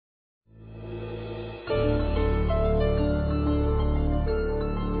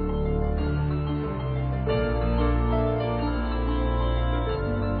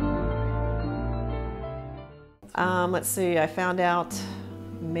Let's see, I found out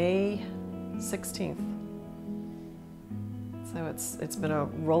May 16th. So it's been a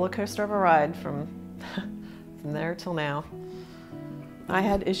roller coaster of a ride from there till now. I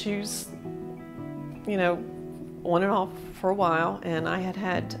had issues, you know, on and off for a while, and I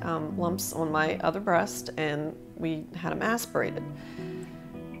had lumps on my other breast, and we had them aspirated.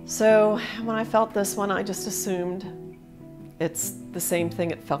 So when I felt this one, I just assumed it's the same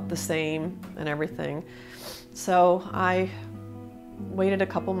thing, it felt the same and everything. So I waited a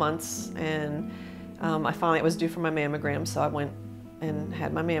couple months, and I finally, it was due for my mammogram, so I went and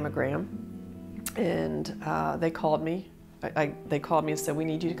had my mammogram, and they called me. They called me and said, we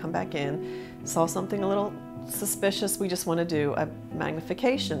need you to come back in. Saw something a little suspicious, we just want to do a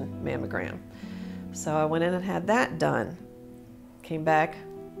magnification mammogram. So I went in and had that done. Came back,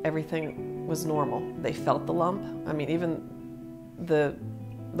 everything was normal. They felt the lump. I mean, even the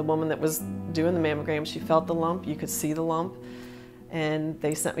woman that was doing the mammogram, she felt the lump, you could see the lump. And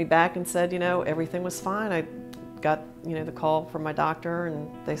they sent me back and said, you know, everything was fine. I got, you know, the call from my doctor, and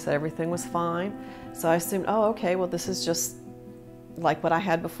they said everything was fine. So I assumed, oh, okay, well, this is just like what I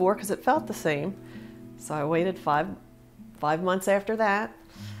had before, because it felt the same. So I waited five months after that.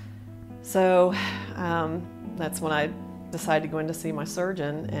 So that's when I decided to go in to see my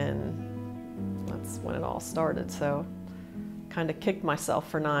surgeon, and that's when it all started. So kind of kicked myself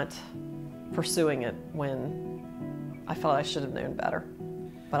for not pursuing it when I felt I should have known better,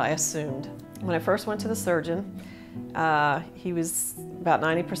 but I assumed. When I first went to the surgeon, he was about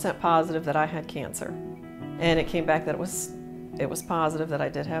 90% positive that I had cancer, and it came back that it was positive that I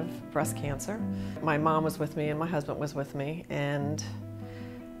did have breast cancer. My mom was with me and my husband was with me, and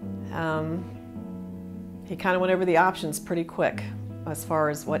he kind of went over the options pretty quick as far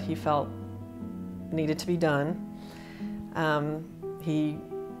as what he felt needed to be done. He,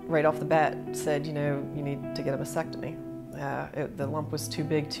 right off the bat, said, you know, you need to get a mastectomy. The lump was too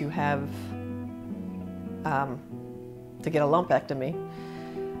big to have, to get a lumpectomy.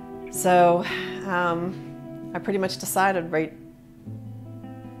 So I pretty much decided right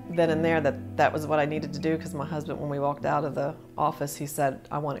then and there that that was what I needed to do, because my husband, when we walked out of the office, he said,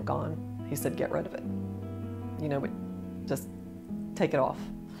 I want it gone. He said, get rid of it. You know, but just take it off.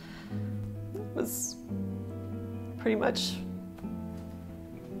 It was pretty much,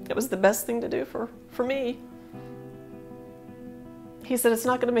 it was the best thing to do for me. He said, it's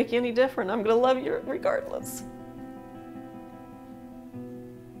not going to make you any different. I'm going to love you regardless.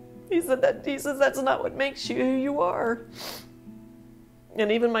 He said that's not what makes you who you are.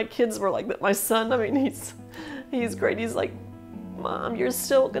 And even my kids were like that. My son, I mean, he's great. He's like, Mom, you're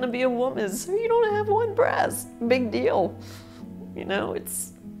still going to be a woman. So you don't have one breast. Big deal. You know,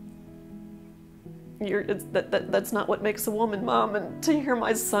 that's not what makes a woman, Mom. And to hear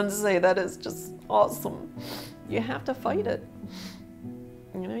my son say that is just awesome. You have to fight it.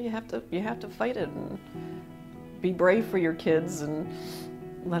 You know, you have to fight it and be brave for your kids and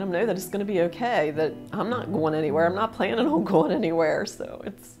let them know that it's going to be okay, that I'm not going anywhere. I'm not planning on going anywhere. So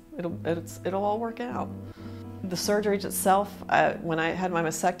it'll all work out. The surgery itself, when I had my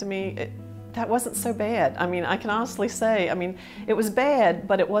mastectomy, that wasn't so bad. I mean, I can honestly say, I mean, it was bad,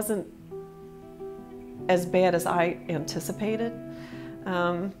 but it wasn't as bad as I anticipated.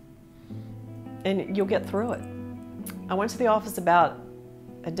 And you'll get through it. I went to the office about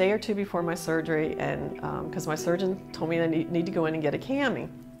a day or two before my surgery, and because my surgeon told me I need to go in and get a cami.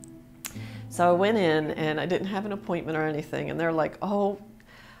 So I went in, and I didn't have an appointment or anything, and they're like, oh,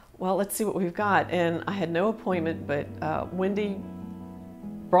 well, let's see what we've got. And I had no appointment, but Wendy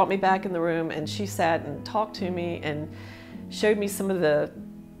brought me back in the room, and she sat and talked to me and showed me some of the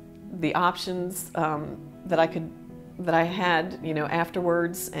options that I had, you know,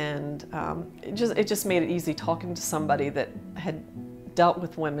 afterwards, and it just made it easy talking to somebody that had dealt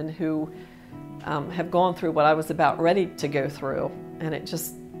with women who have gone through what I was about ready to go through, and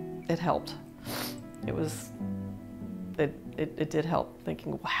it helped. It did help,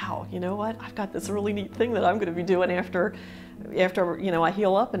 thinking, wow, you know what, I've got this really neat thing that I'm going to be doing after you know, I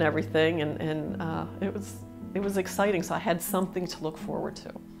heal up and everything, and it was exciting. So I had something to look forward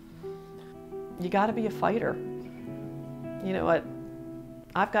to. You got to be a fighter. You know what,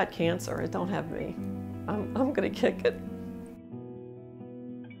 I've got cancer, it don't have me. I'm going to kick it.